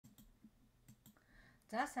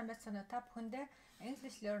За сайн байцгаана та бүхэндээ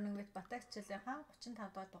English Learning with Batagчлалынхаа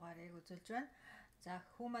 35 дахь дугаарыг үзүүлж байна. За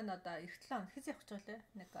хүү маань одоо эх 7 хоног хэзээ явах вэ?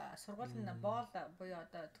 Нэг сургуулийн боол буюу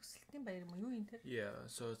одоо төгсөлтийн баяр юм юу юм тэр? Yeah,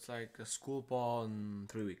 so it's like a school ball in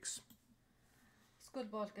 3 weeks. School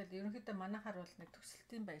ball гэдэг ерөнхийдөө манайхаар бол нэг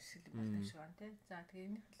төгсөлтийн баяр шиг болдог шиг байна тий. За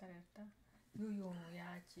тэгээ энэний талаар яа та. Юу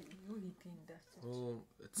яаж юу хийдэг юм дэ? Well,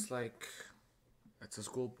 it's like it's a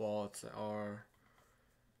school ball. It's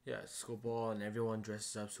a school ball, and everyone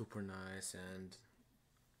dresses up super nice, and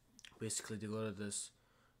basically they go to this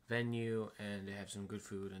venue and they have some good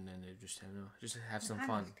food, and then they just have some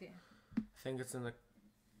fun. I think it's in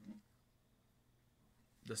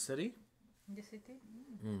the city. In the city.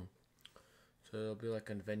 So it'll be like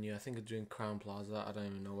a venue. I think it's doing Crown Plaza. I don't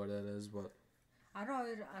even know what that is, but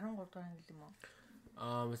 12 13 дугаар англи юм уу?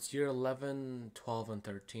 It's year 11, 12, and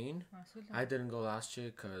 13. I didn't go last year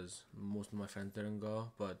because most of my friends didn't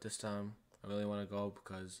go, but this time I really want to go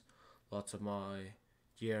because lots of my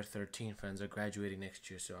year 13 friends are graduating next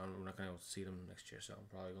year, so I'm not going to be able to see them next year, so I'm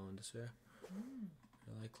probably going this year.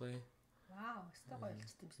 Likely. Wow, still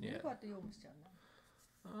yeah. What do you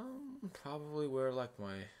probably wear like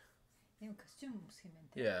my costume.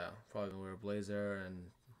 Yeah, probably wear a blazer and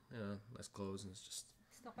nice clothes, and it's just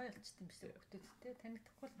гоё болчтой юм биш үү хүүхдүүдтэй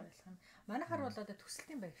танигдахгүй л байлах нь. Манайхаар бол одоо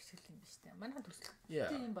төсөлтийн баяр шиг юм биш үү? Манайхан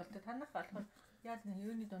төсөлтийн юм бол танах болохоор яаж нэг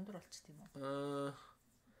юуны дундуур болчтой юм уу?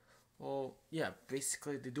 Well, yeah,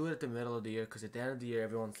 basically they do it at the middle of the year because at the end of the year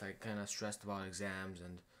everyone's like kind of stressed about exams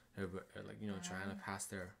and like trying to pass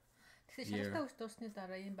their year. Тэгэхээр шалтгаан дуусны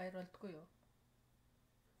дараа ийм баяр болдгоо юу?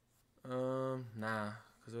 Nah,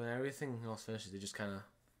 because when everything else finishes they just kind of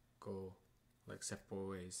go like separate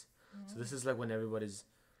ways. So this is like when everybody's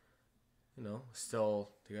still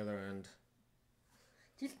together and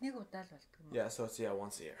yeah, so it's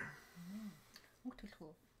once a year.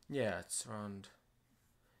 Yeah, it's around.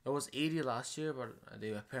 It was 80 last year, but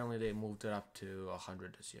they moved it up to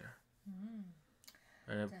 100 this year.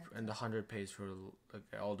 And the 100 pays for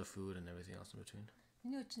like all the food and everything else in between.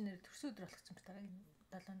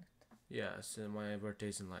 Yeah, so my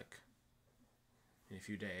birthday's in a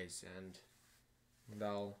few days, and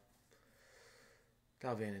that'll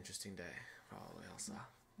be an interesting day, probably also.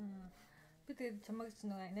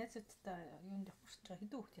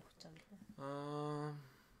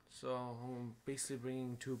 So I'm basically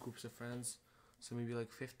bringing 2 groups of friends, so maybe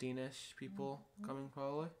like 15-ish people coming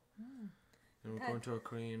probably. And we're going to a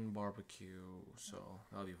Korean barbecue, so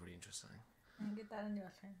that'll be pretty interesting.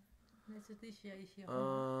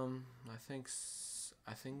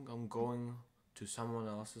 I think I'm going to someone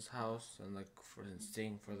else's house and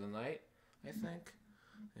staying for the night, I think,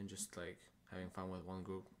 and just like having fun with one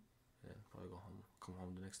group, and probably come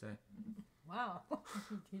home the next day. Wow, I'm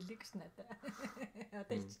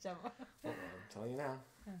telling you now.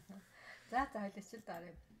 За 3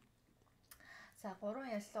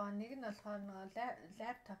 яллаа. Нэг нь болохоор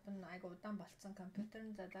лаптоп нь айгу удаан болцсон, компьютер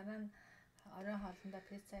нь за дараа нь орой хоолндоо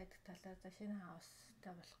пицца идэх талаар за шинэ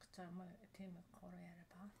хаустай болох гэж байгаа юм уу? Тийм 3 яриа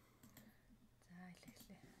ба. За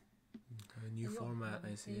илэглээ. A new format,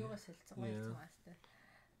 I see.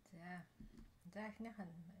 За эхнийх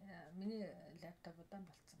нь миний лаптоп удаан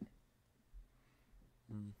болцсон.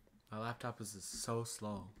 My laptop is so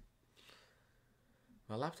slow.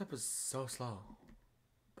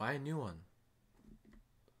 Buy a new one.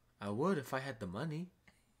 I would if I had the money.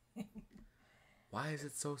 Why is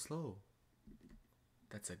it so slow?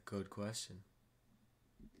 That's a good question.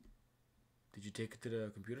 Did you take it to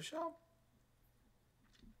the computer shop?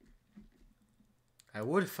 I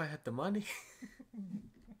would if I had the money.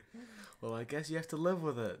 Well, I guess you have to live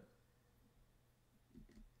with it.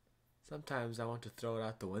 Sometimes I want to throw it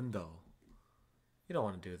out the window. You don't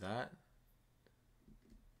want to do that.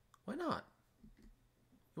 Why not?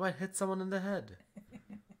 You might hit someone in the head.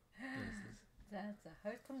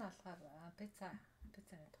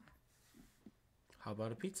 How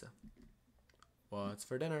about a pizza? What's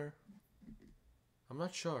for dinner? I'm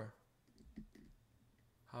not sure.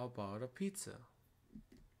 How about a pizza?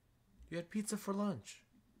 You had pizza for lunch.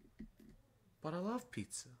 But I love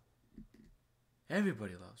pizza.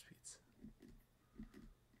 Everybody loves pizza.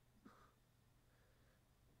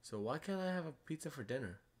 So why can't I have a pizza for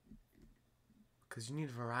dinner? Because you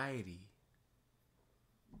need variety.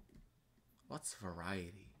 What's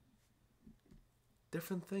variety?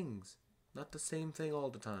 Different things. Not the same thing all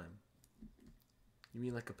the time. You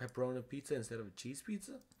mean like a pepperoni pizza instead of a cheese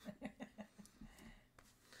pizza?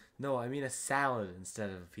 No, I mean a salad instead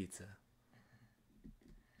of a pizza.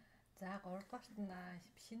 You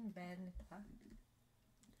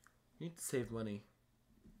need to save money.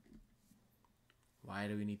 Why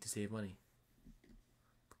do we need to save money?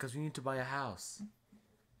 Because we need to buy a house.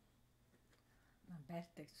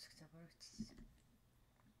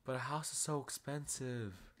 But a house is so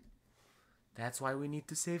expensive. That's why we need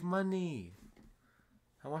to save money.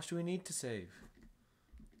 How much do we need to save?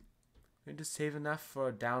 We need to save enough for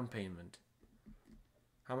a down payment.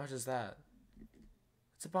 How much is that?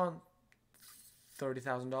 It's about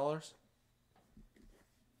 $30,000.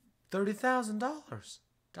 $30,000.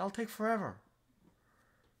 That'll take forever.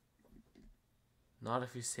 Not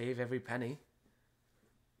if you save every penny.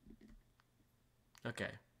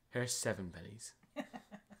 Okay, here's 7 pennies.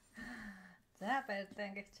 За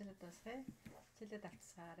баярлалаа. Ингээд хичээлээ дуусгая. Хичээлээ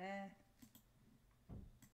давтсаарай.